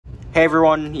Hey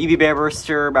everyone, EVBaburst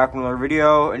here, back with another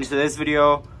video. In today's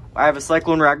video, I have a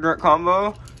Cyclone Ragnaruk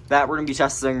combo that we're going to be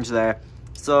testing today.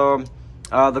 So,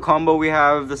 the combo we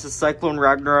have, this is Cyclone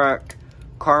Ragnaruk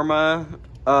Karma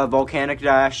Volcanic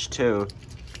Dash 2.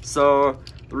 So,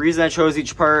 the reason I chose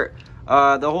each part,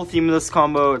 the whole theme of this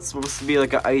combo, it's supposed to be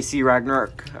like an ICY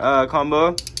Ragnaruk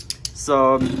combo.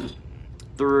 So,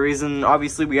 the reason,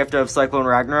 obviously, we have to have Cyclone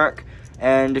Ragnaruk.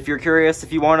 And if you're curious,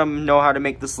 if you want to know how to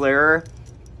make this layer,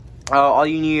 all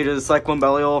you need is Cyclone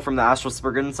Belial from the Astral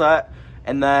Spriggan set,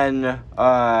 and then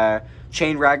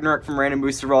Chain Ragnarok from Random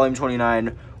Booster Volume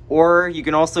 29. Or you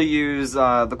can also use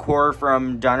the core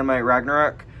from Dynamite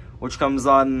Ragnarok, which comes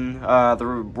on the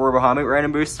Roar Bahamut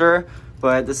Random Booster.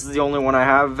 But this is the only one I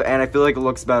have, and I feel like it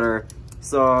looks better.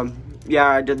 So yeah,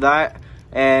 I did that,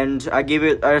 and I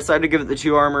decided to give it the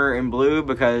 2 armor in blue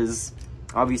because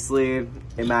obviously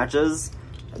it matches.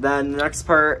 Then the next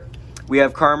part, we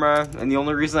have Karma, and the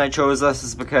only reason I chose this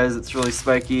is because it's really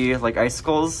spiky, like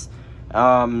icicles.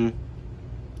 Sorry,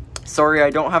 I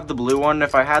don't have the blue one.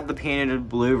 If I had the painted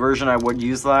blue version, I would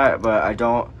use that, but I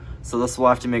don't, so this will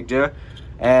have to make do.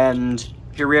 And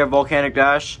here we have Volcanic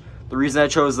Dash. The reason I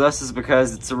chose this is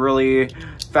because it's a really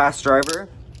fast driver,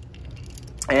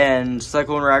 and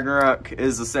Cyclone Ragnarok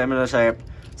is a stamina type,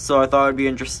 so I thought it'd be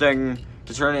interesting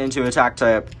to turn it into attack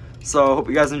type. So, hope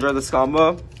you guys enjoy this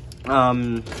combo.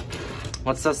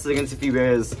 Let's test it against a few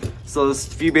bays. So those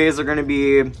few bays are going to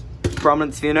be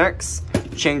Prominence Phoenix,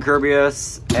 Chain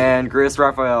Kirbyus, and Grace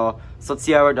Raphael. So let's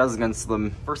see how it does against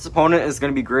them. First opponent is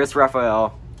going to be Grace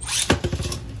Raphael.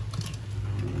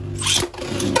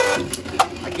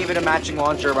 I gave it a matching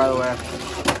launcher, by the way.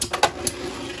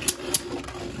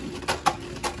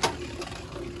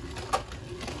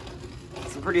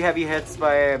 Some pretty heavy hits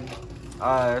by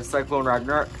Cyclone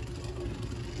Ragnarok.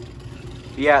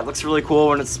 Yeah, it looks really cool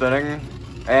when it's spinning.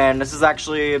 And this is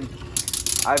actually,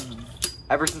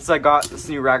 ever since I got this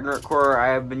new Ragnarok core,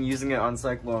 I have been using it on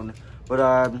Cyclone.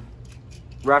 But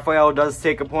Raphael does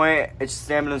take a point. Its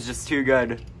stamina is just too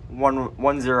good.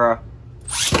 1-0.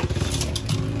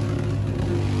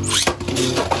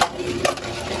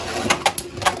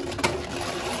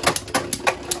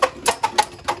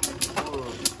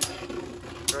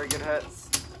 Very good hits.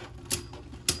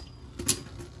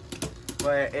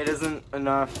 But it isn't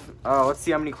enough. Let's see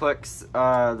how many clicks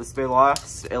this bay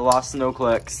lost. It lost no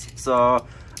clicks. So,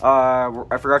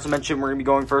 I forgot to mention we're going to be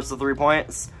going first to 3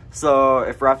 points. So,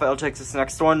 if Raphael takes this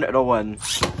next one, it'll win.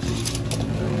 So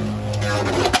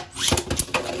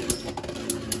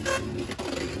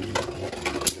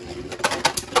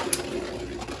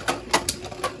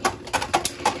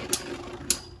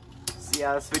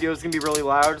yeah, this video is going to be really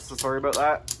loud, so sorry about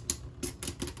that.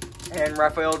 And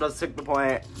Raphael does take the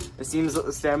point. It seems that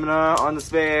the stamina on this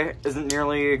bay isn't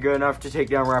nearly good enough to take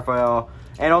down Raphael.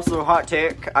 And also, hot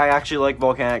take, I actually like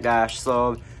Volcanic Dash,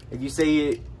 so if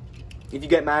you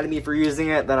get mad at me for using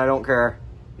it, then I don't care.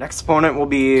 Next opponent will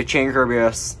be Chain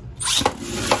Kirbyus.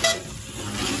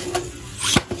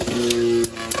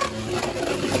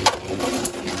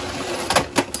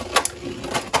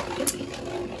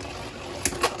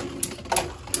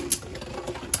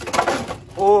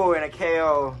 Oh, and a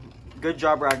KO. Good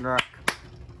job, Ragnarok.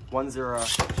 1-0.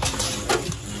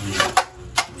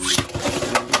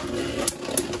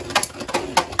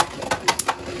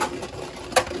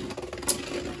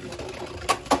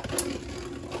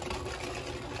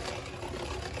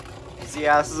 So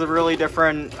yeah, this is a really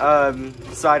different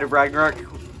side of Ragnarok.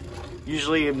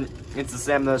 Usually it's the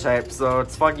stamina type, so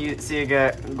it's fun seeing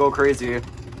it go crazy.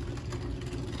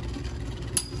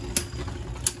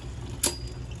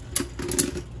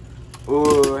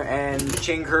 Ooh, and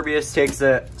Chain Kirbyus takes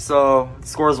it, so it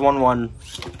scores 1-1.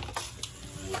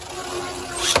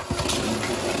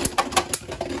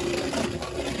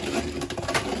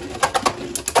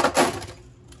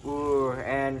 Ooh,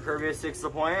 and Kirbyus takes the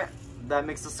point. That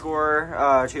makes the score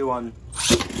 2-1.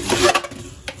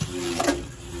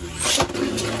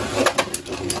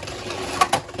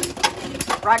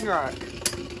 Ragnarok.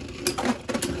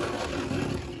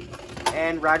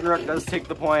 And Ragnarok does take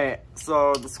the point.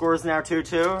 So the score is now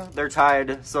 2-2. They're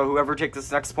tied. So whoever takes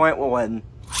this next point will win.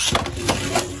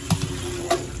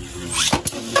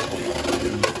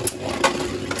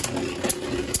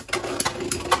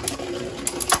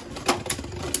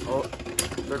 Oh,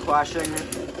 they're clashing.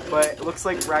 But it looks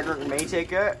like Ragnarok may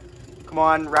take it. Come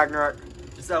on, Ragnarok.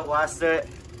 Just outlast it.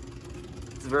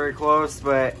 It's very close,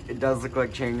 but it does look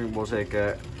like Chain will take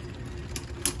it.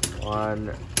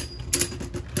 One.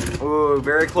 Ooh,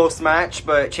 very close match,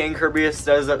 but Chain Kirbyus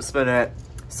does upspin it.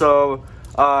 So,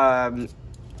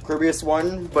 Kirbyus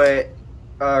won, but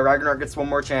Ragnarok gets one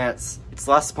more chance. Its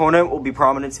last opponent will be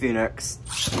Prominence Phoenix.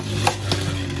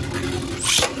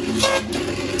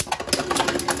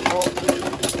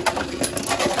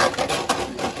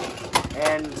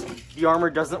 And the armor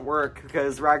doesn't work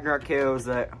because Ragnarok KOs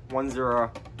it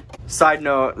 1-0. Side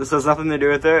note, this has nothing to do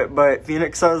with it, but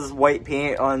Phoenix has white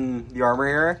paint on the armor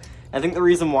here. I think the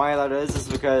reason why that is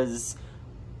because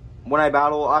when I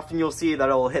battle, often you'll see that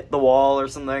it'll hit the wall or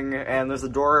something, and there's a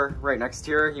door right next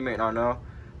to here. You might not know,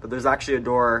 but there's actually a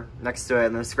door next to it,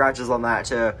 and there's scratches on that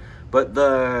too. But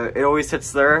it always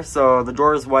hits there, so the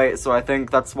door is white, so I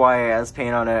think that's why it has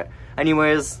paint on it.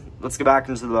 Anyways, let's get back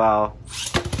into the battle.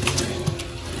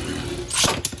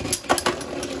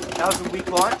 That was a weak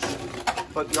launch,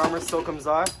 but the armor still comes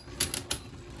off.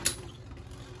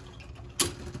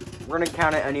 We're gonna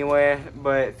count it anyway,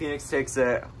 but Phoenix takes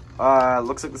it.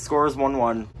 Looks like the score is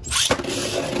 1-1.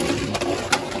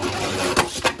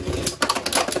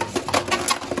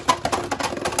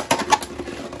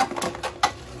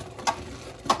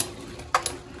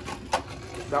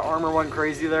 That armor went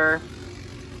crazy there.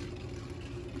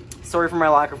 Sorry for my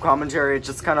lack of commentary, it's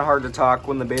just kind of hard to talk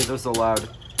when the bays are so loud.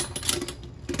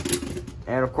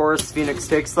 And of course, Phoenix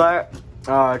takes that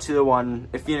 2-1.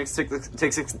 If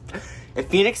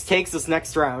Phoenix takes this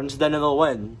next round, then it'll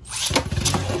win.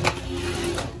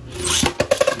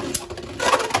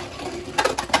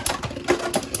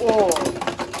 Oh,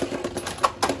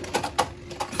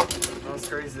 that was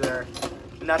crazy there.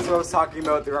 And that's what I was talking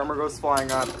about. The armor goes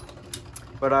flying up,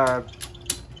 but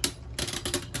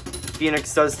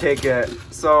Phoenix does take it.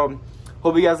 So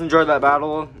hope you guys enjoyed that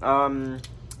battle.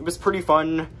 It was pretty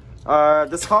fun.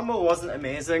 This combo wasn't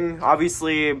amazing.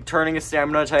 Obviously, turning a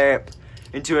stamina type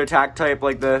into an attack type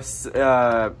like this,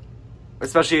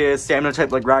 especially a stamina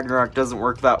type like Ragnarok, doesn't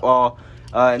work that well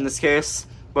in this case.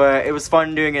 But it was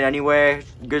fun doing it anyway.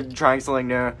 Good trying something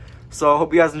new. So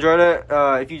hope you guys enjoyed it.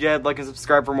 If you did, like and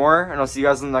subscribe for more, and I'll see you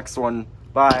guys in the next one.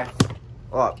 Bye.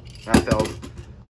 Oh, I failed.